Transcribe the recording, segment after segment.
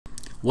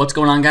What's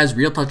going on, guys?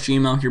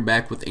 RealTutsGML here,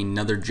 back with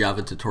another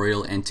Java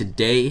tutorial, and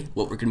today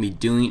what we're going to be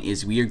doing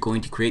is we are going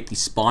to create the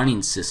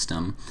spawning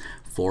system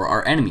for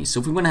our enemies. So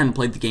if we went ahead and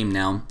played the game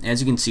now,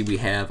 as you can see, we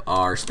have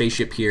our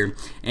spaceship here,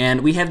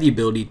 and we have the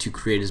ability to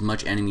create as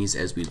much enemies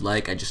as we'd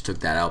like. I just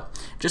took that out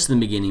just in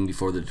the beginning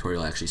before the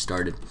tutorial actually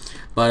started.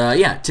 But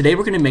yeah, today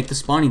we're going to make the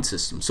spawning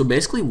system. So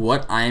basically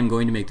what I am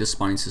going to make this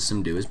spawning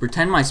system do is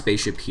pretend my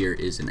spaceship here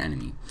is an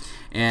enemy.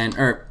 And,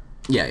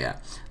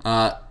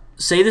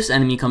 say this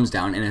enemy comes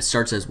down and it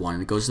starts as 1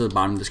 and it goes to the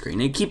bottom of the screen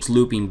and it keeps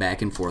looping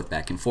back and forth,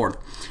 back and forth.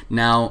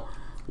 Now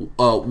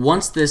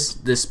once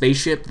this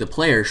spaceship, the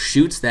player,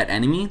 shoots that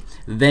enemy,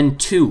 then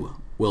 2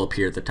 will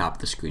appear at the top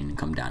of the screen and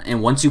come down.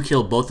 And once you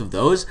kill both of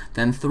those,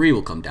 then 3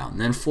 will come down,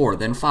 then 4,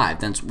 then 5.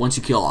 Then once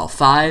you kill all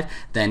 5,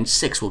 then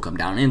 6 will come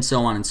down, and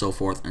so on and so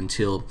forth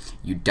until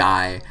you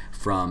die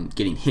from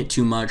getting hit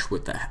too much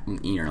with the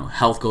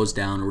health goes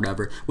down or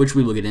whatever, which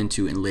we will get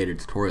into in later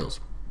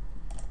tutorials.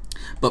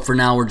 But for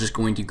now, we're just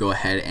going to go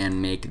ahead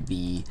and make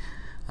the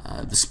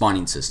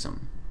spawning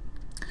system.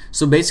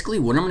 So basically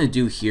what I'm going to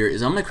do here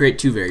is I'm going to create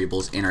 2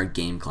 variables in our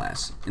game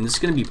class. And this is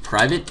going to be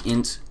private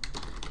int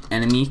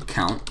enemy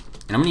count,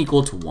 and I'm going to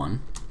equal it to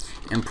 1,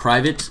 and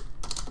private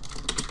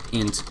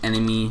int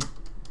enemy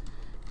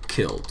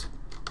killed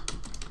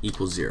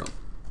equals 0.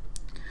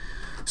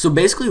 So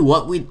basically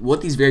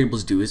what these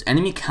variables do is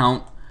enemy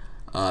count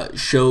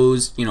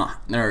shows,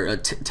 or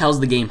tells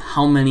the game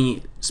how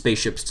many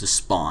spaceships to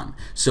spawn.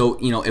 So,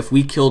 if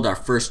we killed our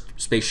first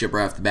spaceship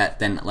right off the bat,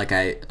 then, like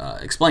I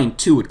explained,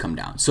 2 would come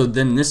down. So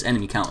then this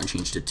enemy count would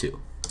change to 2,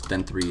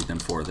 then 3, then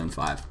 4, then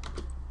 5.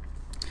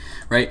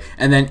 Right?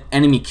 And then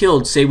enemy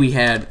killed, say we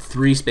had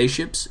 3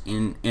 spaceships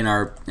in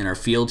our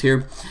field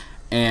here,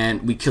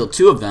 and we killed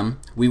 2 of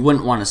them, we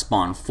wouldn't want to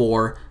spawn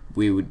 4.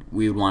 We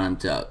would want them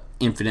to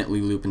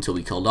infinitely loop until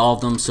we killed all of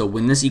them. So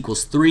when this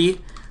equals 3,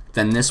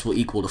 then this will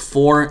equal to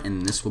 4,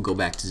 and this will go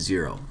back to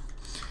 0.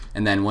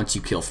 And then once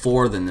you kill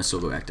 4, then this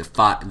will go back to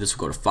 5. This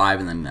will go to 5,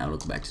 and then that will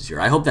go back to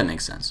 0. I hope that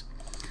makes sense.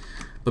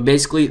 But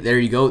basically, there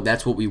you go.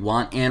 That's what we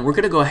want, and we're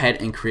going to go ahead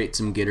and create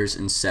some getters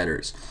and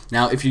setters.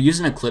 Now, if you're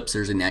using Eclipse,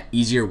 there's an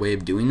easier way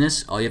of doing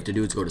this. All you have to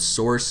do is go to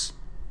Source,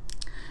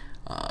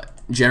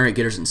 Generate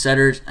Getters and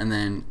Setters, and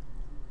then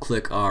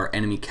click our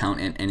enemy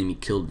count and enemy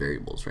killed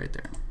variables right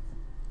there.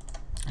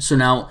 So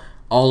now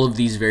all of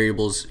these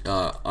variables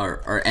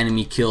are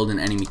enemy killed and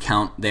enemy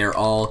count. They are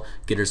all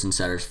getters and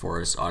setters for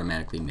us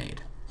automatically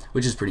made,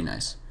 which is pretty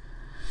nice.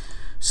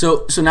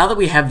 So now that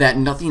we have that,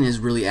 nothing has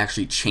really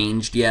actually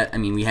changed yet. I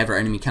mean, we have our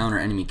enemy count or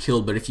enemy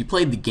killed, but if you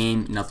played the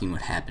game, nothing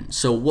would happen.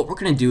 So what we're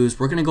going to do is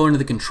we're going to go into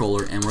the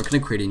controller and we're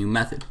going to create a new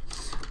method.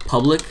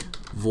 Public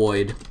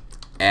void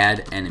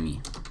add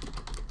enemy.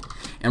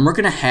 And we're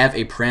going to have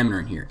a parameter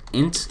in here,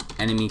 int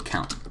enemy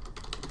count.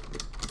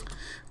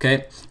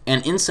 Okay,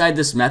 and inside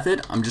this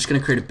method, I'm just going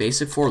to create a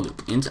basic for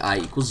loop. Int I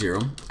equals 0,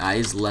 I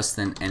is less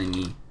than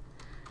enemy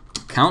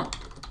count,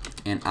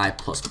 and I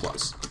plus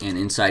plus. And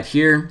inside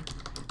here,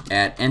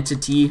 add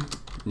entity,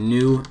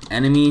 new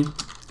enemy,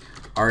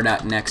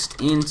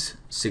 r.next int,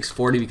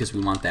 640 because we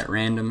want that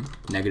random,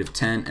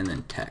 -10, and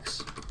then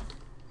text.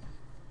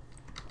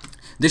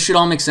 This should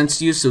all make sense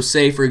to you. So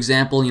say, for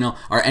example,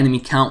 our enemy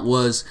count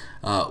was,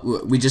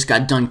 we just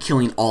got done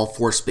killing all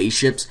 4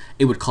 spaceships.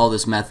 It would call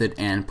this method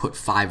and put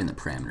 5 in the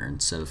parameter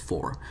instead of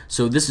 4.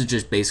 So this is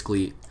just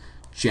basically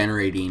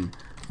generating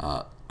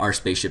our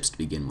spaceships to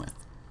begin with.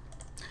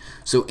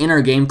 So in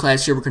our game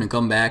class here, we're going to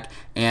come back,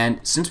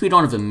 and since we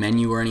don't have a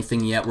menu or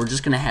anything yet, we're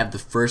just going to have the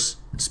first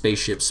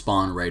spaceship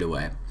spawn right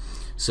away.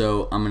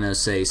 So I'm going to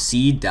say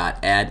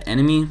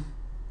c.addEnemy,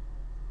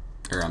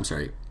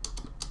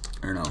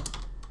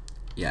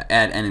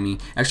 add enemy.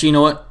 Actually, you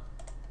know what?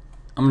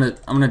 I'm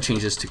gonna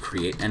change this to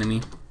create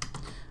enemy.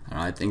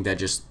 I think that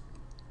just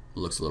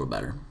looks a little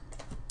better.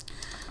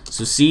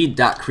 So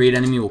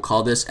c.createEnemy, we'll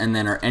call this, and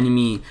then our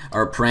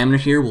parameter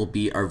here will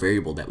be our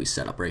variable that we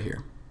set up right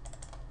here.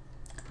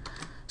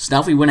 So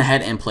now if we went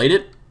ahead and played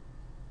it,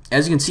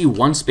 as you can see,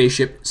 1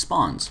 spaceship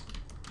spawns.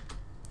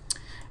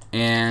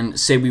 And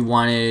say we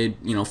wanted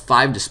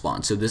 5 to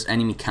spawn. So this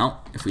enemy count,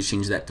 if we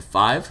change that to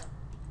 5,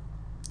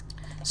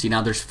 see,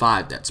 now there's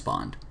 5 that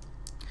spawned.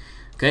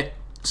 Okay,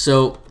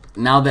 so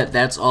now that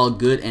that's all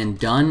good and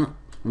done,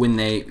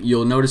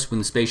 you'll notice when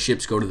the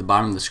spaceships go to the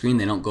bottom of the screen,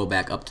 they don't go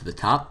back up to the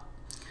top.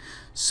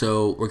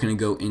 So we're going to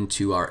go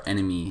into our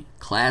enemy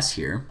class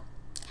here,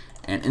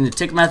 and in the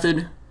tick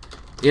method,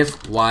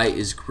 if y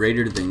is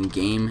greater than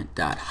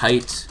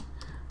game.height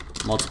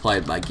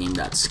multiplied by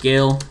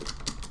game.scale,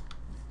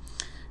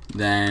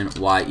 then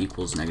y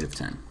equals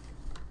 -10.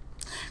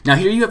 Now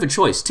here you have a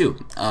choice too.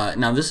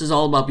 Now this is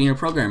all about being a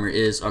programmer.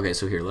 Okay,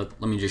 so here let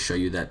me just show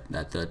you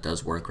that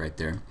does work right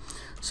there.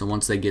 So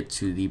once they get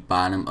to the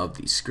bottom of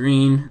the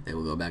screen, they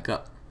will go back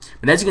up.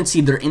 But as you can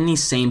see, they're in the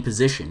same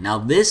position. Now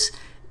this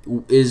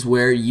is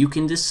where you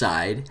can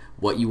decide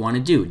what you want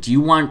to do. Do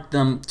you want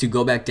them to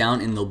go back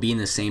down and they'll be in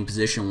the same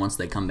position once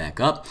they come back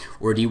up,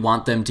 or do you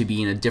want them to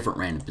be in a different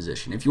random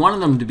position? If you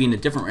wanted them to be in a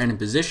different random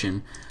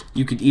position,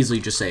 you could easily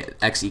just say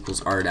x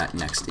equals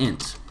r.next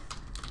int.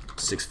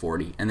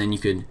 640, and then you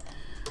could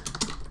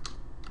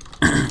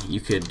you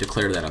could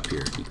declare that up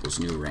here, equals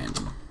new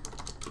random.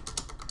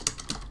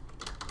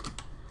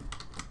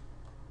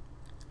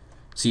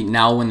 See,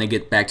 now when they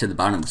get back to the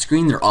bottom of the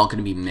screen, they're all going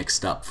to be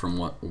mixed up from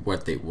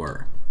what they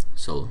were.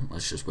 So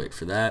let's just wait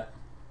for that.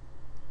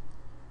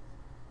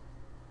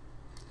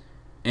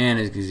 And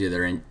as you can see,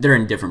 they're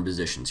in different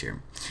positions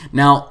here.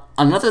 Now,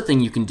 another thing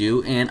you can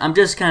do, and I'm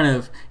just kind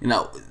of,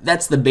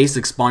 that's the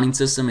basic spawning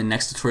system. In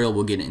next tutorial,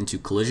 we'll get into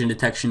collision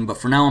detection. But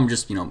for now, I'm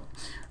just,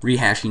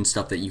 rehashing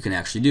stuff that you can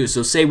actually do.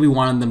 So say we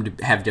wanted them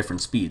to have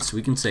different speeds. So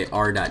we can say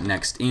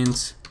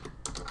r.nextInt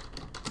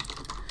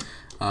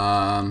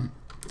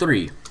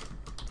 3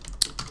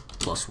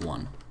 plus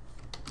 1.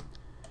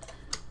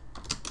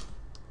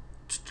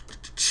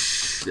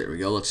 There we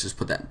go. Let's just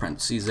put that in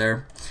parentheses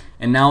there.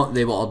 And now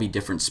they will all be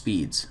different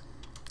speeds.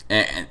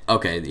 And,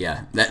 okay,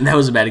 yeah, that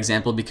was a bad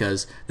example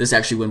because this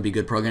actually wouldn't be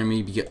good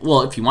programming.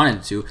 Well, if you wanted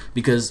it to,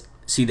 because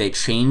see, they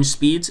change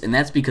speeds, and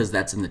that's because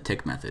that's in the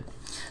tick method.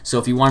 So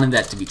if you wanted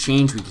that to be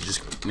changed, we could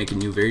just make a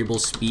new variable,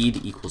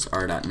 speed equals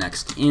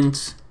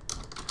r.nextInt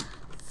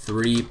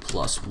 3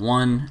 plus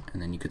 1,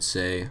 and then you could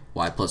say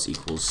y plus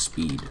equals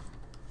speed.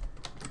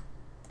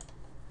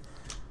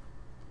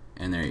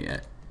 And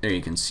there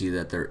you can see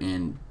that they're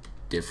in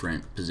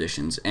different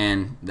positions,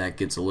 and that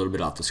gets a little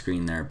bit off the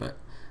screen there, but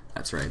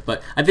that's right.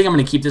 But I think I'm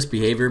going to keep this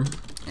behavior,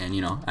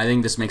 and I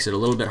think this makes it a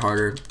little bit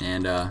harder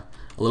and a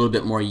little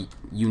bit more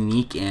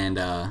unique and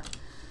a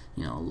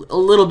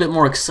little bit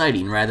more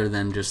exciting rather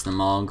than just them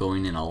all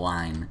going in a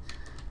line.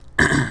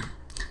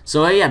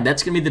 So yeah,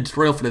 that's gonna be the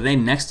tutorial for today.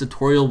 Next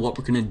tutorial, what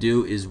we're gonna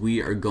do is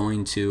we are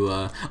going to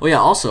oh yeah,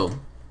 also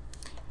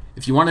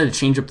if you wanted to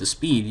change up the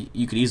speed,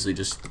 you could easily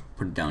just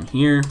put it down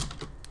here.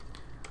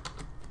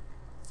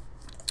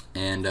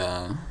 And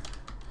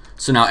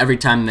so now every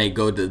time they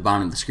go to the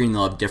bottom of the screen,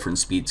 they'll have different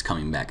speeds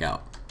coming back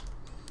out.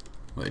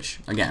 Which,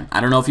 again, I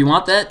don't know if you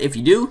want that. If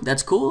you do,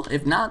 that's cool.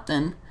 If not,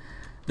 then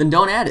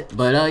don't add it.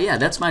 But yeah,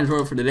 that's my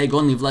tutorial for today. Go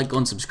and leave a like, go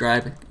and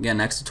subscribe. Again,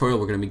 next tutorial,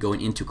 we're going to be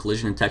going into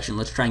collision detection.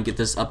 Let's try and get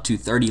this up to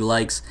 30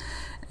 likes,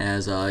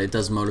 as it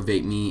does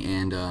motivate me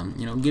and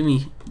give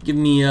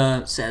me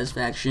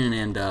satisfaction,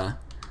 and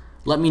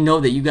let me know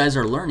that you guys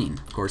are learning.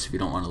 Of course, if you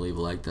don't want to leave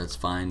a like, that's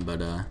fine.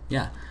 But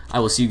yeah, I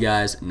will see you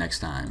guys next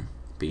time.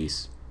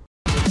 Peace.